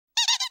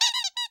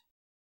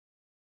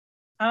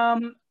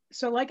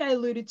So like I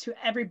alluded to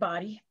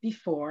everybody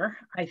before,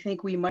 I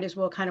think we might as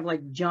well kind of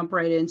like jump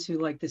right into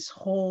like this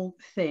whole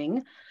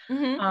thing.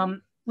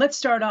 Let's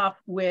start off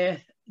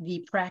with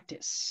the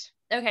practice.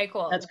 Okay,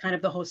 cool. That's kind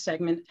of the whole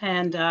segment.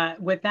 And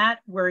with that,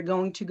 we're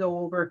going to go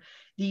over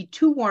the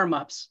 2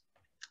 warm-ups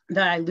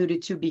that I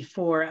alluded to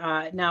before.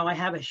 Now I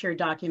have a shared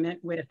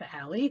document with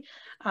Allie.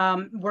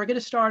 We're going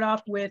to start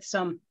off with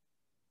some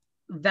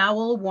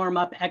vowel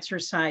warm-up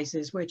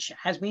exercises, which,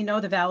 as we know,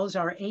 the vowels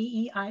are A,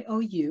 E, I, O,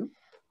 U.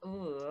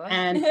 Ooh.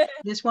 And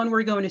this one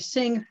we're going to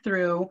sing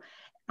through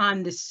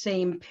on the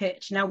same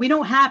pitch. Now, we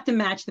don't have to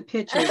match the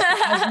pitches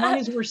as long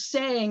as we're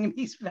saying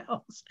these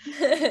vowels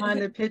on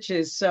the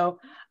pitches. So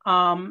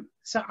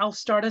I'll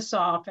start us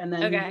off, and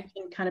then you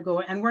can kind of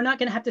go, and we're not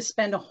going to have to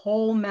spend a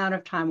whole amount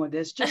of time with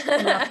this, just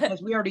enough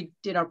because we already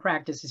did our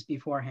practices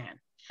beforehand.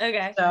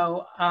 Okay.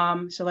 So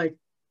like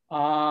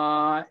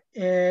A,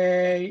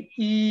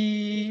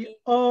 E,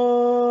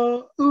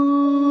 O,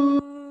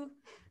 U.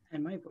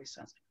 And my voice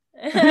sounds like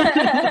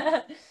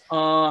A,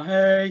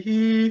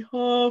 E,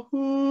 O,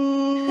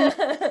 U.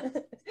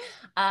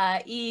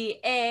 A, E,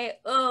 A,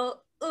 O,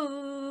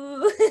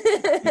 U.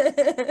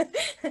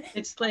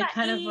 It's like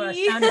kind of a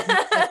sound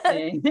effect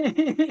thing.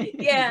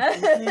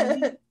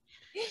 Yeah.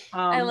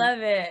 I love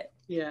it.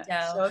 Yeah.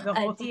 So the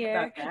whole thing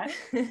about that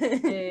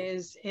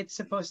is it's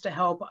supposed to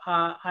help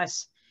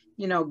us,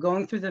 you know,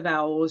 going through the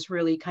vowels,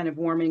 really kind of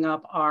warming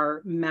up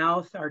our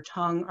mouth, our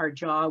tongue, our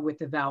jaw with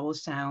the vowel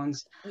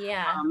sounds.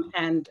 Yeah.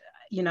 And,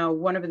 you know,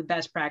 one of the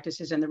best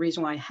practices, and the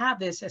reason why I have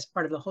this as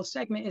part of the whole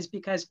segment is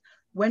because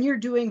when you're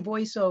doing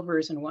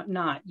voiceovers and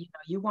whatnot, you know,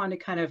 you want to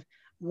kind of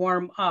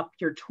warm up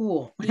your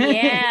tool.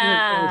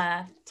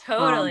 Yeah,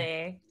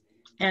 totally.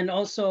 And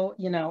also,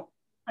 you know,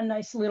 a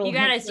nice little you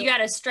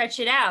gotta stretch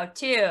it out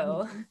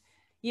too.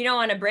 You don't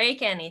want to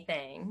break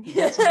anything.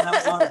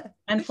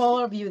 And for all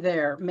of you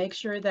there, make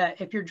sure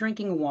that if you're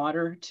drinking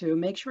water too,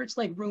 make sure it's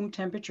like room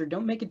temperature.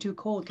 Don't make it too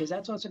cold because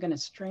that's also going to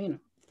strain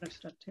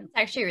stuff too. It's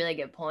actually a really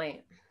good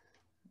point.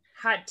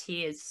 Hot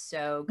tea is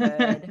so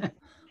good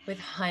with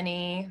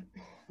honey.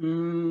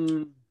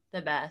 The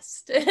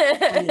best.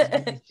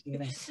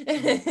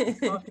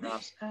 Coffee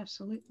drops,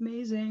 absolutely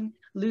amazing.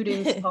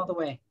 Lutings all the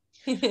way.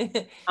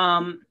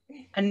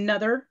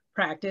 Another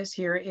practice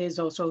here is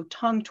also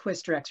tongue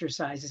twister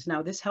exercises.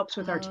 Now this helps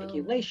with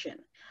articulation.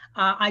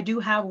 I do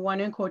have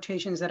one in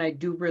quotations that I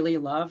do really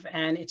love,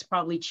 and it's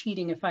probably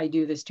cheating if I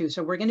do this too.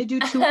 So we're going to do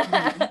 2 of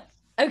them.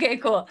 Okay,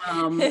 cool.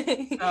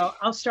 So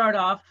I'll start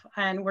off,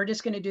 and we're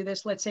just going to do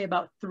this, let's say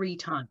about 3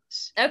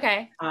 times.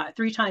 Okay.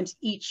 3 times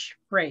each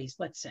phrase,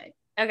 let's say.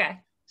 Okay.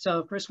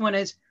 So the first one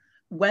is,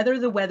 whether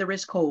the weather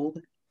is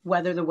cold,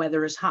 whether the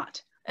weather is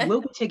hot.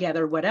 We'll be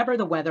together, whatever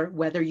the weather,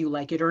 whether you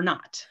like it or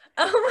not.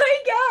 Oh my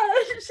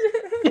gosh.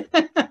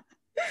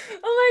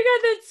 Oh my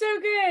God, that's so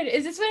good.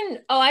 Is this one?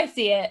 Oh, I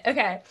see it.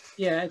 Okay.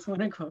 Yeah, it's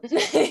one in quotes.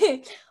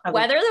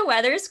 Whether the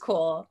weather is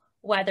cool,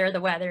 whether the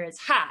weather is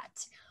hot,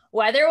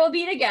 whether we'll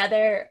be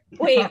together.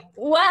 Wait,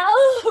 well,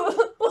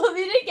 we'll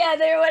be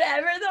together,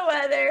 whatever the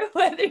weather,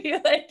 whether you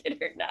like it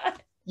or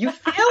not. You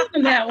failed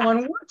in that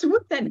one. What's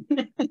with that?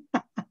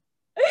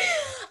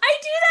 I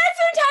do that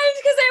sometimes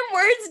because I'm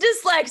words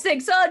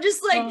dyslexic. So I'll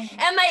just like,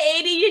 and my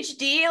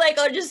ADHD, like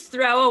I'll just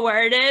throw a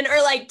word in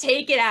or like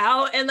take it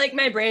out, and like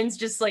my brain's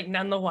just like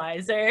none the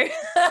wiser.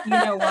 You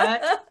know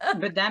what?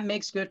 But that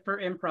makes good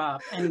for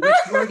improv. And what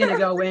we're going to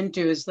go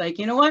into is like,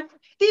 you know what?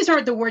 These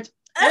aren't the words.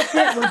 That's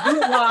it. We'll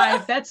do it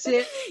live. That's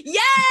it.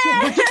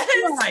 Yes.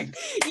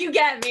 You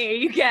get me.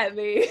 You get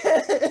me.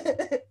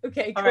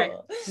 Okay, cool. All right.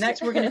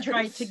 Next, we're going to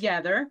try it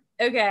together.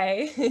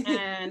 Okay.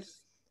 And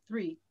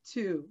 3,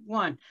 2,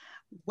 1.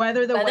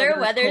 Whether the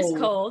weather's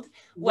cold,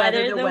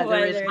 whether the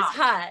weather is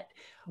hot.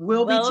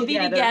 We'll be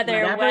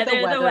together, whether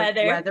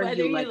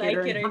you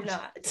like it or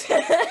not.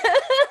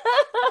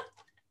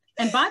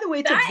 And by the way,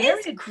 it's a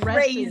very aggressive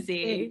crazy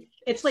thing.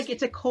 It's like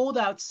it's a cold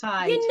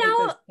outside. You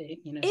know,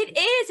 it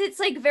is.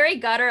 It's like very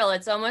guttural.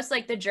 It's almost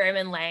like the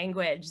German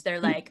language. They're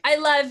like, I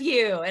love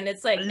you. And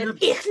it's like,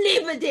 ich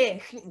liebe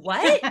dich.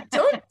 What?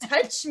 Don't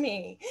touch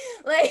me.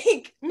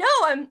 Like, no,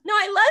 I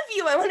love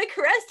you. I want to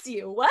caress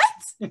you. What?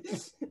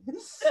 It's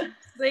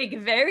like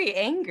very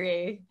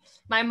angry.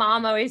 My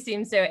mom always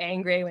seems so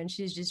angry when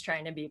she's just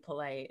trying to be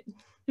polite.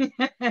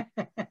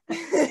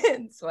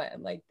 That's why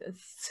I'm like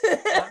this.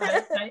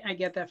 I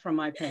get that from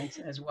my parents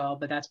as well,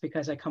 but that's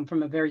because I come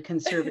from a very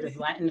conservative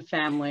Latin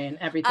family, and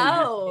everything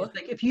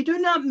like, if you do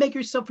not make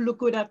yourself look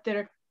good out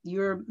there,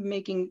 you're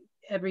making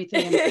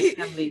everything in the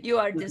family. You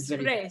are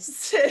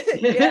disgraced.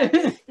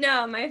 Yeah.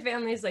 No, my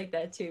family's like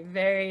that too.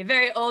 Very,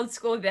 very old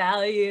school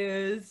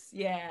values.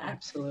 Yeah,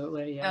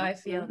 absolutely. Yeah. Oh, I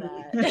feel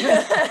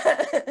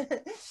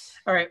that.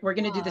 All right, we're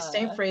going to do the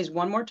same phrase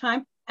one more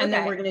time, and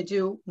then we're going to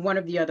do one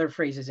of the other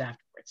phrases afterwards.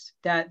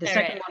 The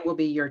second one will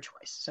be your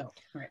choice. So, all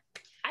right.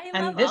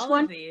 I love this all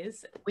one, of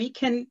these. We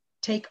can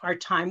take our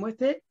time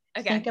with it.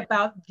 Okay. Think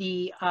about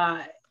the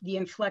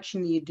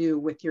inflection you do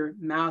with your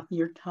mouth,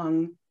 your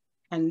tongue,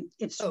 and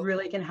it's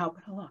really going to help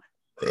it a lot.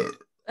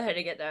 I had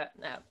to get that.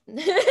 No.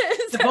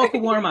 It's a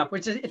vocal warm up,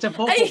 which is it's a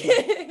vocal.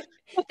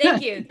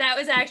 Thank you. That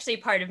was actually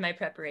part of my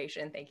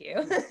preparation. Thank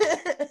you.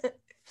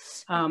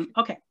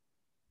 Okay.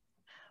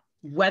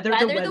 Whether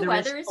the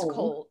weather is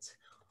cold.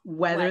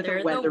 Whether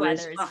the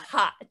weather is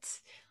hot.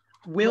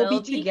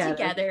 We'll be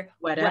together.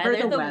 Whatever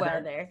the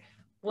weather.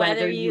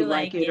 Whether you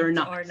like it or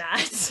not.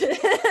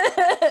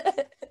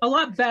 A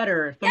lot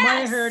better. From what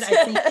I heard,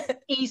 I think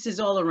ace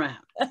is all around.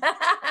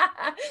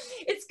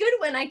 It's good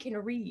when I can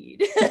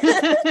read.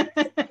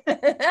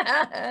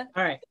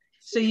 All right.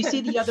 So you see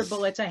the other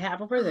bullets I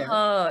have over there.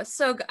 Oh,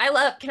 so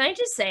can I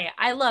just say,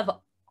 I love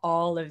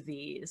all of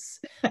these.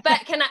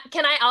 But can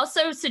I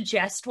also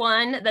suggest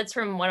one that's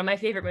from one of my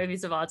favorite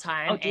movies of all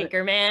time,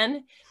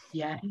 Anchorman?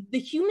 Yeah. The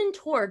Human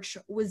Torch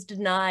was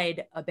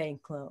denied a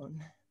bank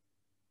loan.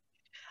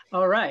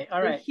 All right.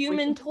 The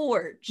Human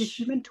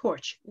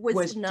Torch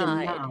was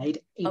denied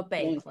a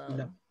bank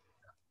loan.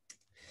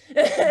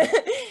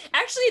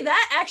 Actually,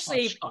 I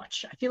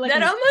feel like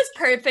that almost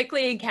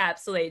perfectly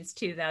encapsulates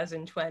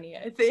 2020,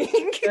 I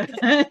think.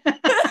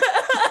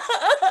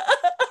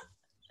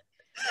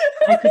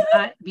 I could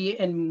not be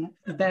in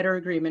better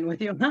agreement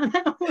with you on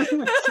that one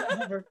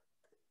whatsoever.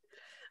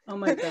 Oh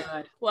my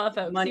God. Well,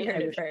 folks, you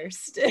heard it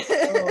first.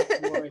 Oh,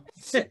 Lord.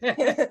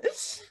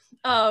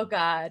 Oh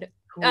God.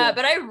 Cool.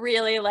 But I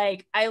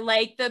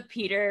like the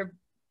Peter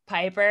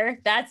Piper.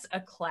 That's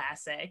a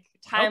classic,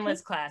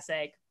 timeless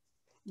classic.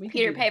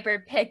 Peter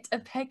Piper picked a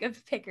peck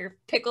of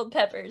pickled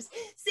peppers.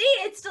 See,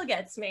 it still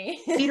gets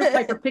me. Peter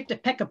Piper picked a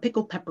peck of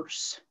pickled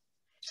peppers.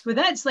 So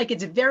that's like,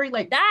 it's very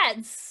like.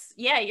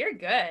 Yeah, you're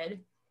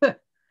good.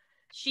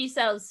 She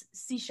sells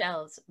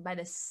seashells by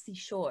the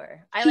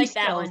seashore. I like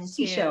that one too.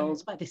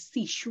 Seashells by the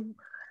seashore.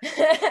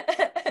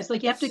 It's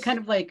like you have to kind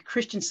of like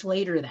Christian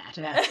Slater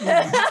that.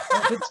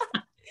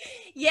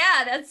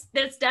 Yeah,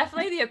 that's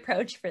definitely the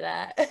approach for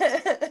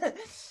that.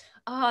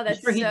 Oh, that's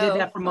he did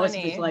that for most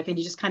of his life, and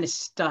he just kind of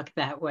stuck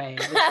that way.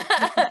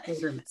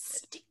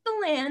 Stick the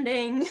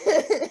landing.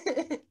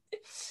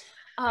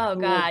 Oh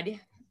God,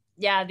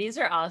 yeah, these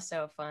are all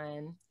so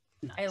fun.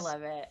 Nice. I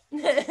love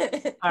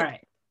it. All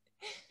right,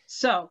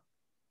 so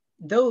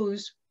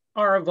those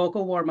are our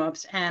vocal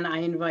warm-ups, and I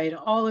invite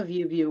all of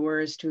you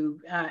viewers to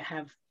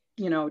have,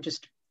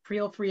 just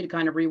feel free to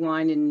kind of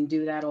rewind and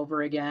do that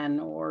over again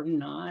or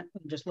not.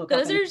 Just look.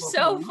 Those are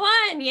so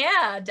fun.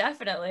 Yeah,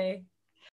 definitely.